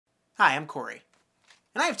Hi, I'm Corey,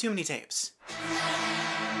 and I have too many tapes.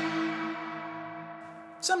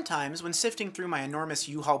 Sometimes, when sifting through my enormous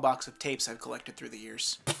U-Haul box of tapes I've collected through the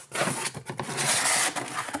years.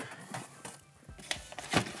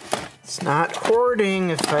 It's not hoarding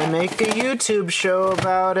if I make a YouTube show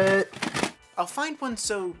about it. I'll find one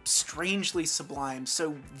so strangely sublime,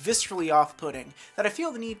 so viscerally off-putting, that I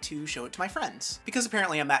feel the need to show it to my friends, because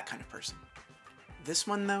apparently I'm that kind of person. This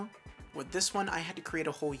one, though, with this one I had to create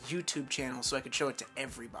a whole YouTube channel so I could show it to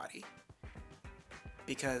everybody.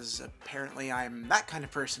 Because apparently I'm that kind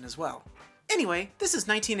of person as well. Anyway, this is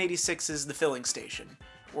 1986's The Filling Station,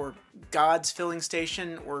 or God's Filling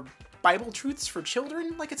Station, or Bible Truths for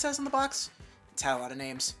Children, like it says on the box. It's had a lot of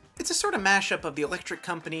names. It's a sort of mashup of The Electric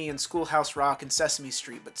Company and Schoolhouse Rock and Sesame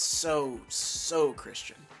Street, but so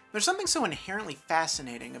Christian. There's something so inherently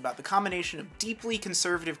fascinating about the combination of deeply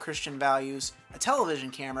conservative Christian values, a television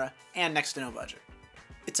camera, and next to no budget.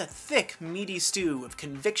 It's a thick, meaty stew of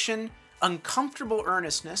conviction, uncomfortable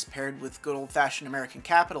earnestness paired with good old-fashioned American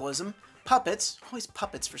capitalism, puppets, always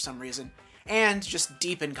puppets for some reason, and just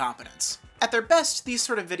deep incompetence. At their best, these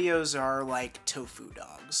sort of videos are like tofu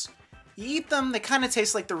dogs. You eat them, they kind of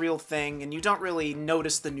taste like the real thing, and you don't really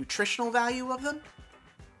notice the nutritional value of them.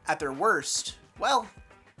 At their worst, well,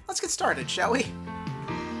 let's get started, shall we?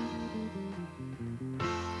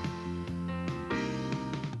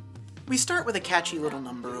 We start with a catchy little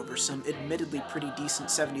number over some admittedly pretty decent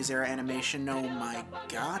 70s era animation. Oh my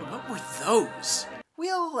god, what were those?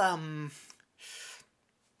 We'll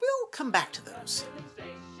come back to those.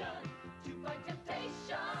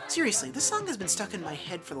 Seriously, this song has been stuck in my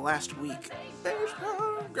head for the last week.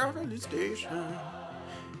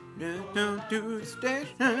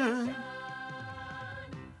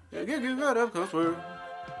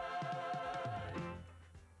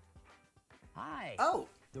 Hi. Oh,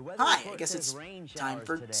 hi, I guess it's time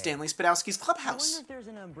for Stanley Spadowski's Clubhouse. I wonder if there's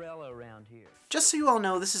an umbrella around here. Just so you all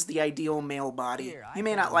know, this is the ideal male body. You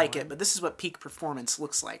may not like it, but this is what peak performance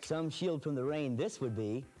looks like. Some shield from the rain this would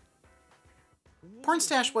be.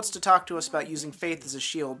 Pornstash wants to talk to us about using faith as a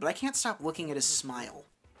shield, but I can't stop looking at his smile.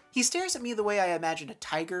 He stares at me the way I imagine a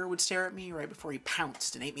tiger would stare at me right before he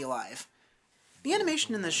pounced and ate me alive. The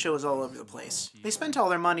animation in this show is all over the place. They spent all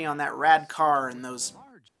their money on that rad car and those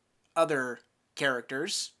other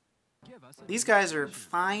characters. These guys are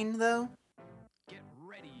fine, though.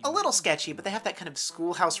 A little sketchy, but they have that kind of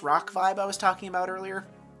Schoolhouse Rock vibe I was talking about earlier.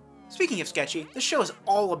 Speaking of sketchy, this show is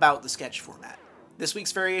all about the sketch format. This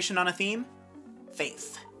week's variation on a theme?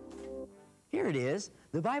 Faith. Here it is.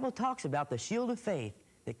 The Bible talks about the shield of faith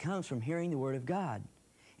that comes from hearing the Word of God,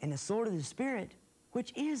 and the sword of the Spirit,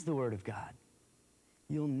 which is the Word of God.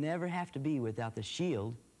 You'll never have to be without the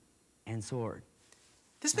shield and sword.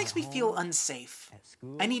 This makes me feel unsafe. At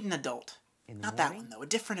school, I need an adult. Not that one, though. A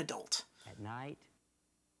different adult. At night,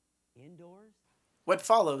 indoors. What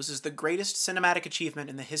follows is the greatest cinematic achievement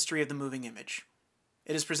in the history of the moving image.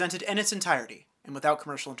 It is presented in its entirety, and without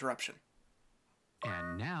commercial interruption.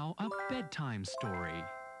 And now, a bedtime story.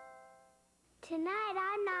 Tonight,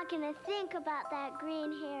 I'm not gonna think about that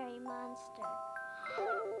green hairy monster.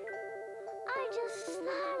 I just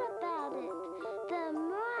thought about it. The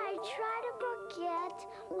more I try to forget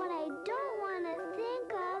what I don't want to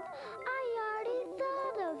think of, I already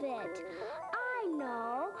thought of it. I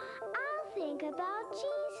know. I'll think about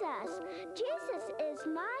Jesus. Jesus is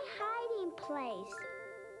my hiding place.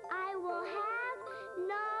 I will have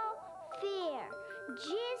no fear.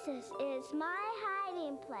 Jesus is my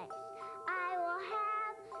hiding place. I will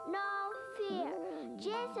have no fear.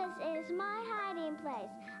 Jesus is my hiding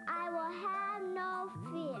place. I will have no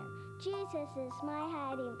fear. Jesus is my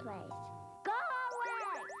hiding place. Go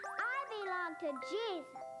away! I belong to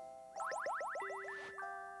Jesus.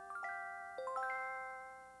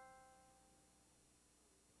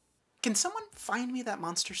 Can someone find me that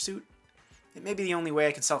monster suit? It may be the only way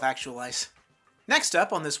I can self-actualize. Next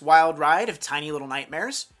up on this wild ride of tiny little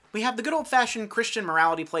nightmares, we have the good old-fashioned Christian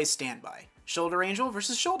morality play Standby. Shoulder Angel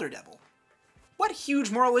versus Shoulder Devil. What huge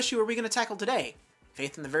moral issue are we going to tackle today?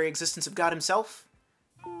 Faith in the very existence of God himself?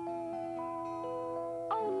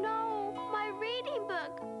 Oh no, my reading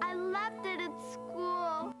book. I left it at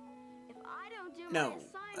school. If I don't do No, my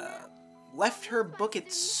assignment, left her book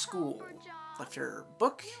at school. Left her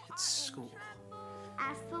book at school.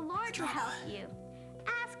 ask the Lord to help you.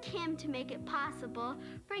 Ask Him to make it possible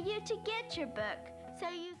for you to get your book so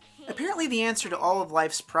you can. Apparently the answer to all of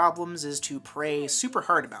life's problems is to pray super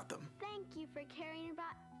hard about them. Thank you for caring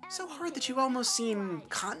about So hard that you almost seem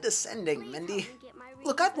condescending, Mindy.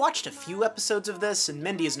 Look, I've watched a few episodes of this, and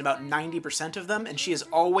Mindy is in about 90% of them, and she is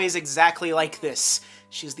always exactly like this.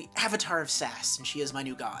 She is the avatar of sass, and she is my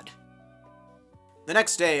new god. The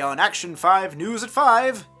next day on Action 5 News at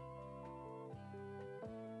 5.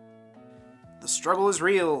 The struggle is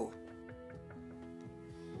real.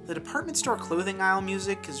 The department store clothing aisle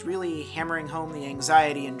music is really hammering home the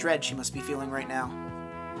anxiety and dread she must be feeling right now.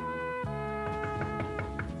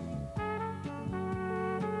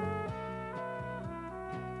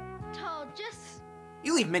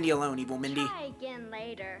 You leave Mindy alone, evil Mindy. Try again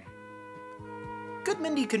later. Good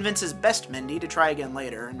Mindy convinces best Mindy to try again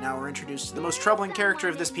later, and now we're introduced to the most troubling character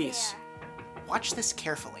of this piece. Watch this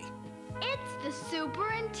carefully. It's the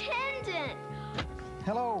superintendent!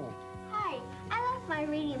 Hello. Hi, I left my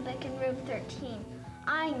reading book in room 13.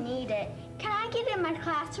 I need it. Can I get in my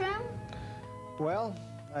classroom? Well,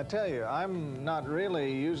 I tell you, I'm not really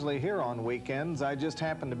usually here on weekends. I just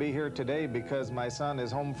happened to be here today because my son is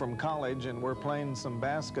home from college and we're playing some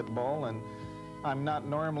basketball, and I'm not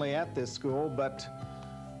normally at this school, but,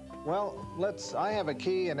 well, I have a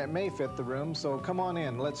key and it may fit the room, so come on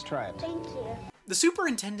in, let's try it. Thank you. The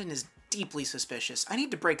superintendent is deeply suspicious. I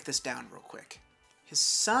need to break this down real quick. His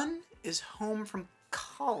son is home from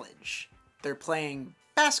college. They're playing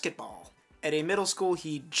basketball at a middle school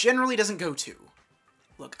he generally doesn't go to.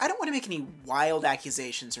 Look, I don't want to make any wild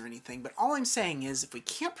accusations or anything, but all I'm saying is if we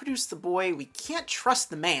can't produce the boy, we can't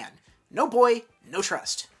trust the man. No boy, no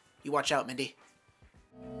trust. You watch out, Mindy.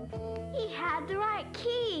 He had the right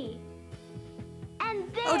key.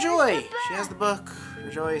 And there's Oh, joy! the book. She has the book.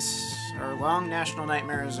 Rejoice. Our long national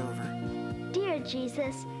nightmare is over. Dear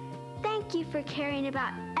Jesus, thank you for caring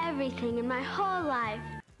about everything in my whole life.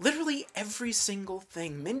 Literally every single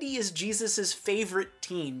thing. Mindy is Jesus' favorite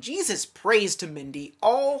teen. Jesus prays to Mindy.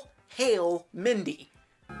 All hail Mindy.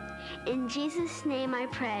 In Jesus' name I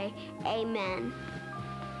pray, amen.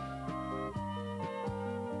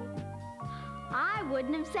 I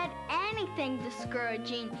wouldn't have said anything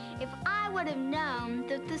discouraging if I would have known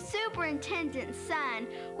that the superintendent's son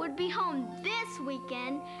would be home this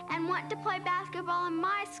weekend and want to play basketball in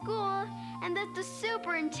my school, and that the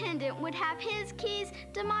superintendent would have his keys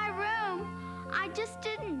to my room. I just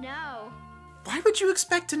didn't know. Why would you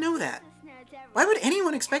expect to know that? Why would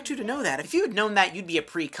anyone expect you to know that? If you had known that, you'd be a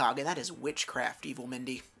precog, and that is witchcraft, evil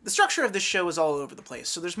Mindy. The structure of this show is all over the place,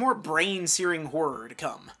 so there's more brain-searing horror to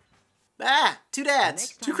come. Ah, two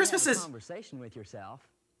dads, two Christmases. Conversation with yourself.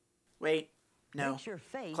 Wait, no. Make sure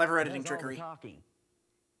faith Clever editing does all the trickery. talking.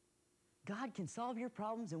 God can solve your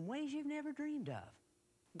problems in ways you've never dreamed of.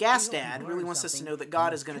 Gas Dad really wants us to know that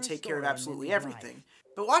God is going to take care of absolutely everything.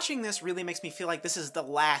 But watching this really makes me feel like this is the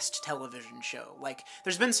last television show. Like,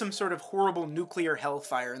 there's been some sort of horrible nuclear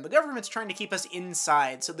hellfire, and the government's trying to keep us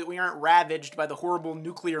inside so that we aren't ravaged by the horrible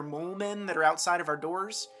nuclear mole men that are outside of our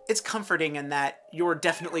doors. It's comforting in that you're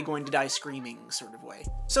definitely going to die screaming sort of way.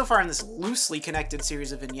 So far in this loosely connected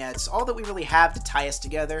series of vignettes, all that we really have to tie us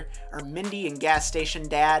together are Mindy and Gas Station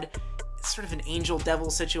Dad. It's sort of an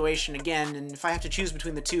angel-devil situation again, and if I have to choose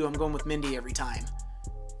between the two, I'm going with Mindy every time.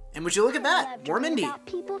 And would you look at that? More Mindy. About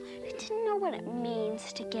people who didn't know what it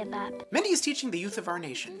means to give up. Mindy is teaching the youth of our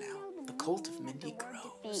nation now. The cult of Mindy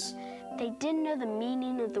grows. They didn't know the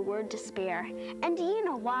meaning of the word despair. And do you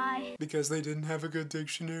know why? Because they didn't have a good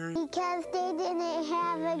dictionary. Because they didn't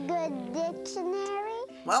have a good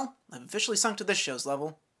dictionary? Well, I've officially sunk to this show's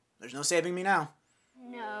level. There's no saving me now.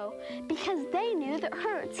 No, because they knew that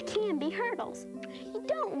hurts can be hurdles. You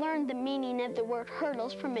don't learn the meaning of the word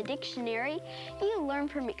hurdles from a dictionary. You learn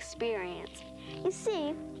from experience. You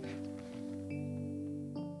see,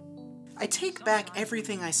 I take back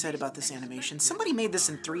everything I said about this animation. Somebody made this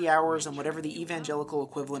in 3 hours on whatever the evangelical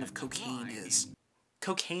equivalent of cocaine is.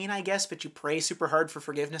 Cocaine, I guess, but you pray super hard for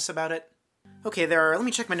forgiveness about it? Okay, there are, let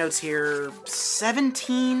me check my notes here,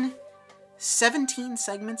 17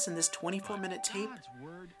 segments in this 24-minute tape?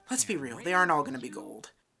 Let's be real, they aren't all going to be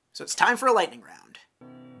gold. So it's time for a lightning round.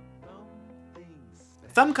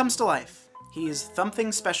 Thumb comes to life. He is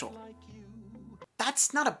Thumthing Special.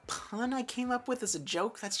 That's not a pun I came up with as a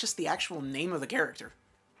joke, that's just the actual name of the character.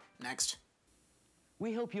 Next.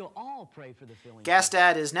 We hope you'll all pray for the filling. Gas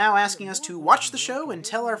Dad is now asking us to watch the show and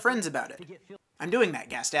tell our friends about it. I'm doing that,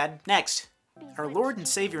 Gas Dad. Next. Our Lord and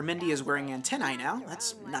Savior Mindy is wearing antennae now.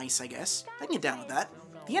 That's nice, I guess. I can get down with that.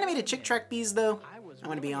 The animated Chick Track bees, though, I'm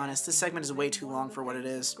gonna be honest, this segment is way too long for what it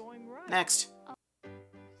is. Next.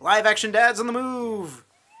 Live action dads on the move!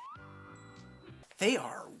 They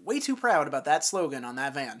are way too proud about that slogan on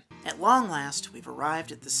that van. At long last, we've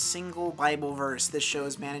arrived at the single Bible verse this show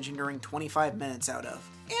is managing to wring 25 minutes out of.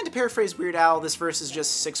 And to paraphrase Weird Al, this verse is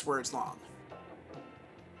just 6 words long.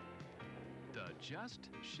 The just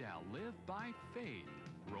shall live by faith.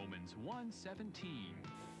 Romans 1:17.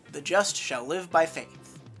 The just shall live by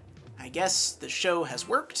faith. I guess the show has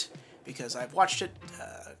worked, because I've watched it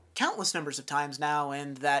countless numbers of times now,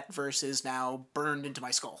 and that verse is now burned into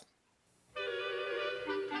my skull.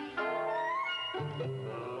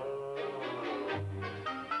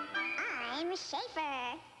 I'm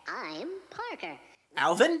Schaefer. I'm Parker.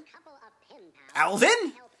 Alvin?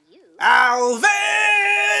 Alvin? Alvin!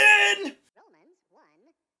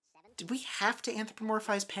 Did we have to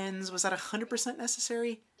anthropomorphize pens? Was that 100%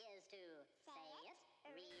 necessary?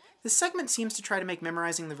 This segment seems to try to make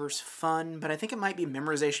memorizing the verse fun, but I think it might be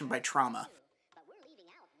memorization by trauma.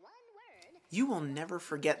 You will never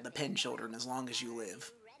forget the pen children as long as you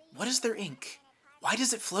live. What is their ink? Why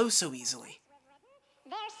does it flow so easily?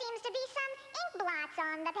 There seems to be some ink blots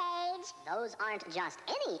on the page. Those aren't just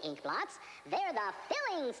any ink blots. They're the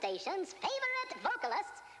filling station's favorite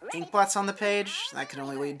vocalists. Ink blots on the page? That can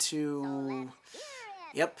only lead to...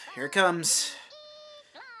 Yep, here it comes.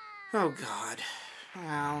 Oh god.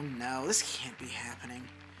 Oh no, this can't be happening.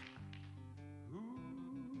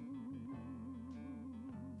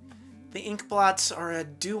 The Ink Blots are a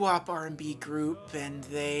doo-wop R&B group, and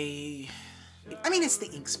they... I mean, it's the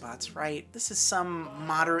Ink Spots, right? This is some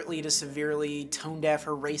moderately to severely tone-deaf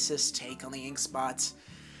or racist take on the Ink Spots.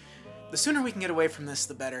 The sooner we can get away from this,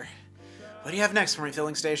 the better. What do you have next for me,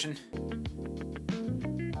 Filling Station?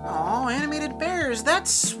 Aw, animated bears, that's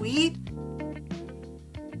sweet!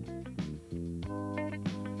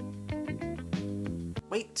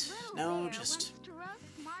 Wait, no, just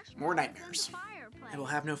more nightmares. I will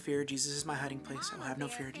have no fear, Jesus is my hiding place. I will have no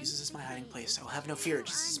fear, Jesus is my hiding place. I will have no fear,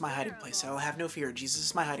 Jesus is my hiding place. I will have no fear, Jesus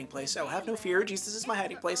is my hiding place. I will have no fear, Jesus is my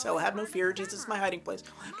hiding place. I will have no fear, Jesus is my hiding place.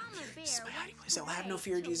 I will have no fear, Jesus is my hiding place. I will have no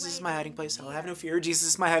fear, Jesus is my hiding place. I will have no fear, Jesus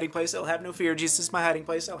is my hiding place. I will have no fear, Jesus is my hiding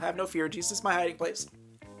place. I will have no fear, Jesus is my hiding place.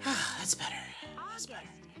 That's better. That's better.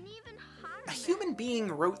 A human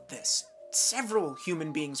being wrote this. Several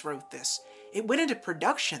human beings wrote this. It went into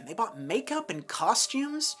production. They bought makeup and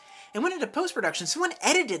costumes. It went into post-production. Someone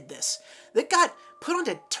edited this. That got put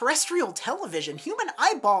onto terrestrial television. Human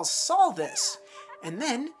eyeballs saw this. And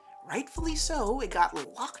then, rightfully so, it got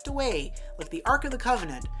locked away like the Ark of the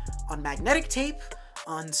Covenant on magnetic tape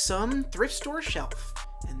on some thrift store shelf.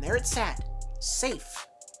 And there it sat, safe.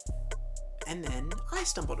 And then I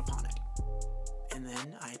stumbled upon it. And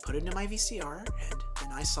then I put it into my VCR, and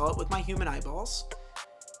then I saw it with my human eyeballs.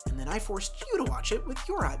 And then I forced you to watch it with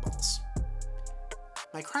your eyeballs.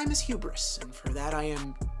 My crime is hubris, and for that I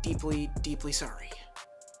am deeply, deeply sorry.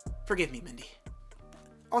 Forgive me, Mindy.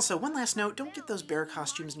 Also, one last note, don't get those bear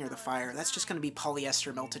costumes near the fire. That's just going to be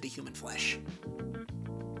polyester melted to human flesh.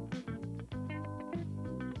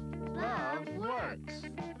 Love works.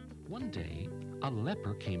 One day, a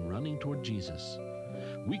leper came running toward Jesus.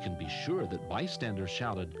 We can be sure that bystanders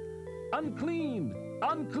shouted, "Unclean!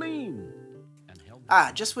 Unclean!"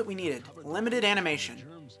 Just what we needed. Limited animation.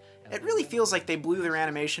 It really feels like they blew their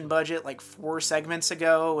animation budget like 4 segments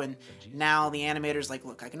ago, and now the animator's like,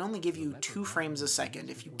 look, I can only give you 2 frames a second.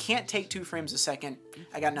 If you can't take 2 frames a second,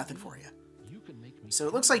 I got nothing for you. So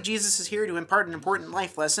it looks like Jesus is here to impart an important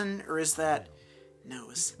life lesson, or is that... No,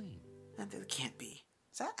 that can't be.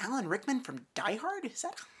 Is that Alan Rickman from Die Hard? Is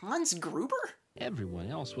that Hans Gruber? Everyone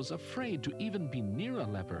else was afraid to even be near a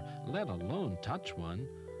leper, let alone touch one.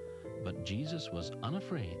 But Jesus was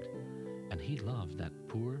unafraid, and he loved that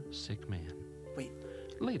poor, sick man. Wait.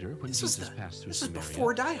 Later, when Jesus passed through Samaria, this was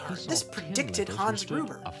before Die Hard. he saw This 10 predicted lepers Hans who stood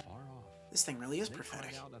Gruber. afar off. This thing really is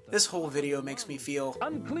prophetic. This whole video makes me feel...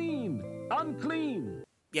 Unclean! Unclean!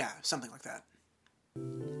 Yeah, something like that.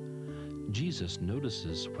 Jesus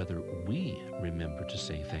notices whether we remember to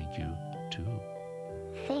say thank you, too.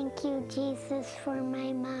 Thank you, Jesus, for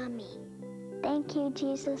my mommy. Thank you,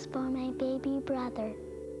 Jesus, for my baby brother.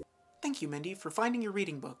 Thank you, Mindy, for finding your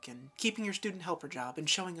reading book and keeping your student helper job and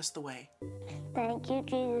showing us the way. Thank you,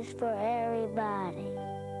 Jesus, for everybody.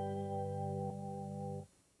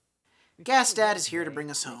 Gas Dad is here to bring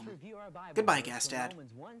us home. Goodbye, Gas Dad.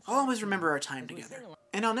 I'll always remember our time together.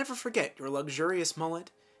 And I'll never forget your luxurious mullet,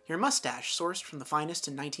 your mustache sourced from the finest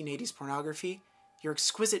in 1980s pornography, your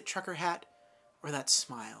exquisite trucker hat, or that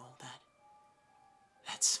smile,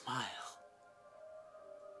 that smile.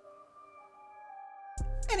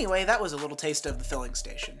 Anyway, that was a little taste of the Filling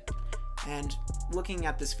Station. And looking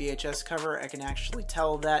at this VHS cover, I can actually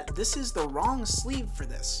tell that this is the wrong sleeve for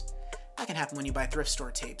this. That can happen when you buy thrift store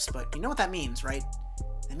tapes, but you know what that means, right?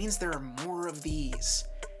 That means there are more of these.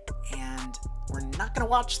 And we're not gonna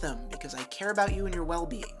watch them because I care about you and your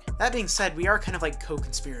well-being. That being said, we are kind of like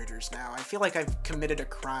co-conspirators now. I feel like I've committed a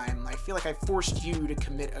crime. I feel like I forced you to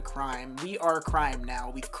commit a crime. We are crime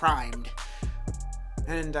now. We've crimed.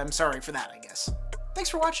 And I'm sorry for that, I guess. Thanks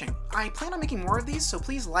for watching. I plan on making more of these, so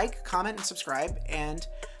please like, comment, and subscribe, and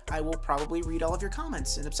I will probably read all of your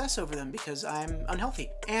comments and obsess over them because I'm unhealthy.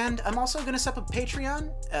 And I'm also going to set up a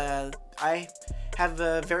Patreon. I have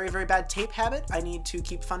a very, very bad tape habit I need to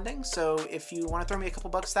keep funding, so if you want to throw me a couple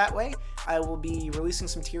bucks that way, I will be releasing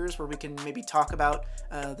some tiers where we can maybe talk about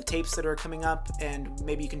the tapes that are coming up, and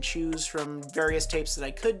maybe you can choose from various tapes that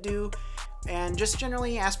I could do, and just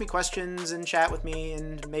generally ask me questions and chat with me,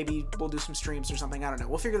 and maybe we'll do some streams or something. I don't know.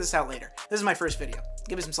 We'll figure this out later. This is my first video.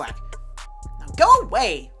 Give me some slack. Now go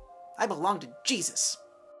away! I belong to Jesus.